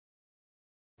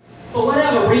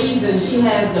whatever reason, she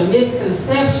has the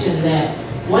misconception that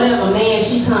whatever man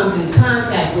she comes in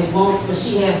contact with wants what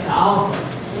she has to offer.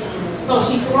 So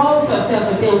she throws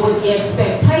herself at them with the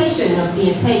expectation of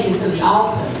being taken to the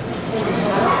altar.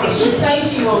 She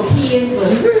says she wants kids,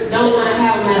 but don't want to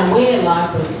have them at a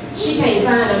wedlock, but she can't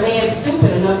find a man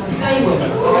stupid enough to stay with her.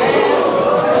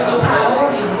 Because her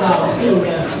priorities is all screwed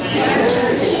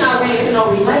up. She's not ready for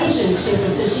no relationship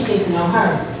until she gets to know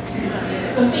her.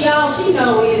 Because see, all she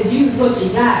know is use what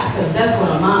you got, because that's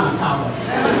what her mama taught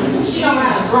her. She know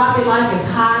how to drop it like it's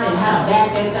hot and how to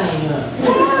back that thing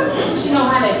up. She know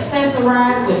how to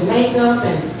accessorize with makeup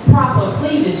and proper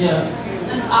cleavage up.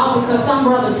 All because some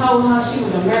brother told her she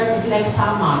was America's Next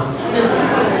Top Model.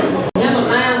 Never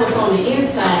mind what's on the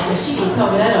inside, but she can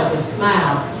cover that up with a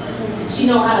smile. She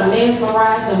know how to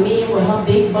mesmerize the men with her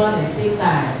big butt and thick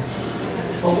thighs.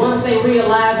 But once they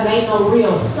realize it ain't no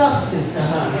real substance to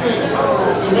her,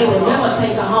 and they would never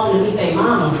take her home to meet their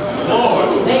mama,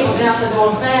 they was out the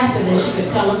door faster than she could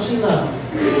tell them she loved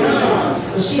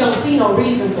them. But she don't see no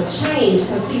reason for change,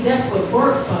 because see, that's what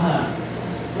works for her.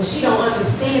 But she don't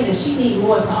understand that she needs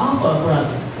more to offer a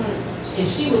brother. If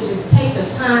she would just take the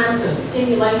time to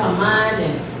stimulate her mind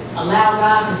and allow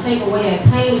God to take away that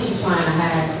pain she's trying to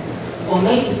hide, or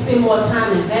maybe spend more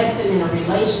time investing in a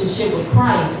relationship with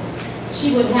Christ,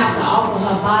 she wouldn't have to offer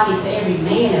her body to every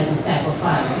man as a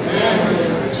sacrifice.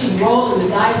 She's rolling the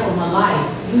dice of her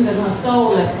life, using her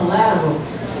soul as collateral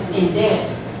in debt,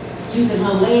 using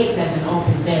her legs as an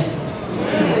open vessel.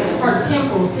 Her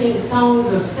temple sings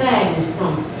songs of sadness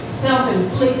from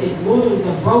self-inflicted wounds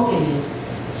of brokenness.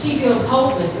 She feels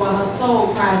hopeless while her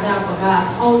soul cries out for God's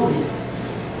wholeness,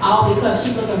 all because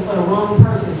she's looking for the wrong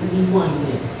person to be one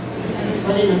with.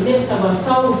 But in the midst of her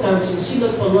soul searching, she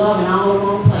looked for love in all the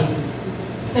wrong places,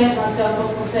 set herself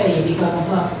up for failure because of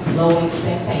her low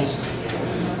expectations.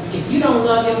 If you don't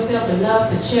love yourself enough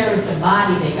to cherish the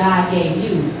body that God gave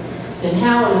you, then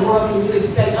how in the world can you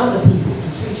expect other people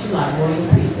to treat you like royal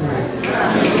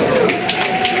priesthood?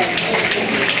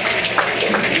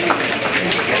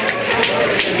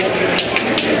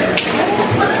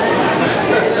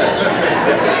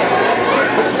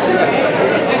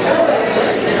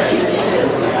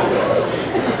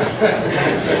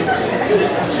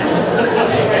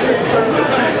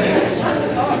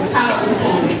 The title of this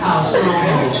poem is called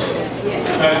Strongholds.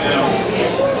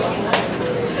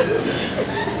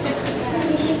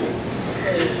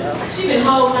 She been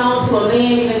holding on to a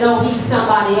man even though he's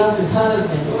somebody else's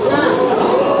husband.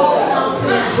 Holding on to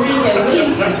that drink at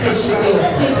least until she feels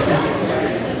tipsy.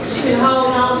 She been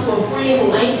holding on to a friend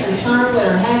who ain't concerned with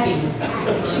her happiness.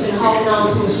 She been holding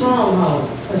on to a stronghold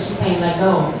because she can't let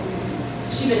go.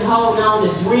 She been holding on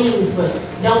to dreams but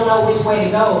don't know which way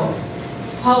to go.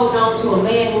 Holding on to a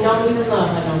man who don't even love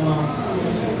her no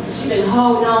more. She been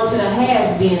holding on to the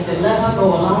has-beens that let her go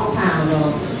a long time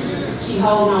ago. She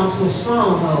holding on to a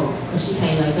stronghold because she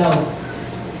can't let go.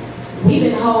 We've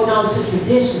been holding on to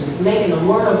traditions, making the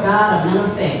word of God of none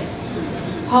effect.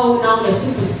 Holding on to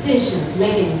superstitions,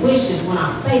 making wishes when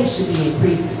our faith should be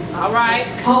increasing. All right.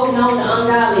 Holding on to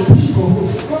ungodly people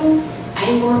whose fruit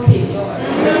ain't worth picking.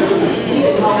 We've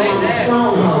been holding on to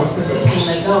strongholds because we can't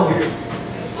let go.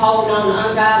 Holding on to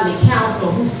ungodly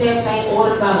counsel whose steps ain't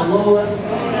ordered by the Lord,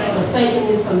 forsaking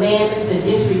His commandments and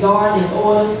disregarding His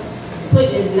orders,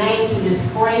 putting His name to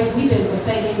disgrace. We've been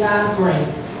forsaking God's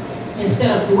grace.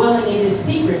 Instead of dwelling in His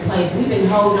secret place, we've been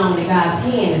holding on to God's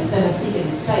hand instead of seeking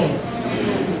His face.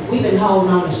 We've been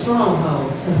holding on to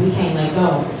strongholds because we can't let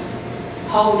go.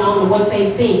 Holding on to what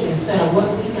they think instead of what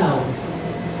we know.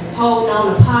 Holding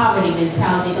on to poverty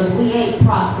mentality because we ain't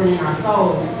prospering in our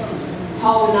souls.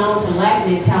 Holding on to lack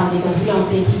mentality because we don't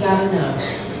think He got enough.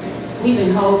 We've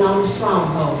been holding on to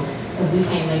strongholds because we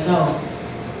can't let go.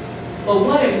 But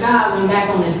what if God went back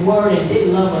on His word and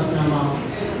didn't love us no more?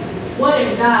 What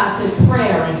if God took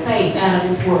prayer and faith out of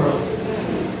this world?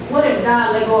 What if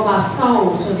God let go of our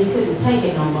souls because He couldn't take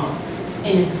it no more?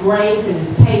 And His grace and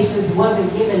His patience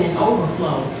wasn't given in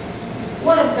overflow?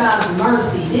 What if God's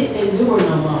mercy didn't endure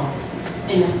no more?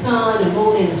 And the sun, the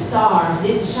moon, and the stars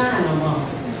didn't shine no more?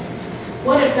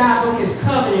 What if God broke His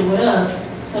covenant with us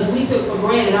because we took for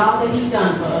granted all that He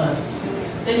done for us?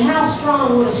 Then how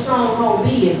strong would a stronghold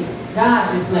be if God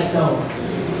just let go?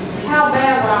 How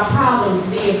bad would our problems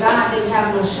be if God didn't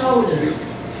have no shoulders?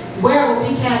 Where would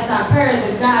we cast our cares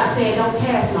if God said don't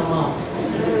cast no more?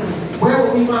 Where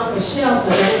would we run for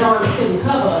shelter if His arms couldn't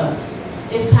cover us?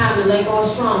 It's time to let go of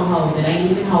strongholds that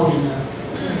ain't even holding us.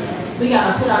 We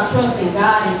got to put our trust in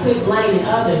God and quit blaming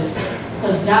others,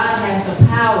 because God has the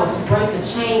power to break the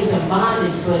chains of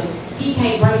bondage, but He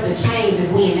can't break the chains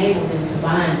if we enable them to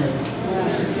bind us.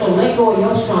 So let go of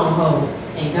your stronghold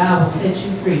and God will set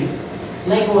you free.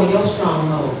 Let go of your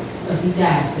stronghold, because he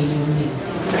died for you and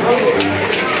me.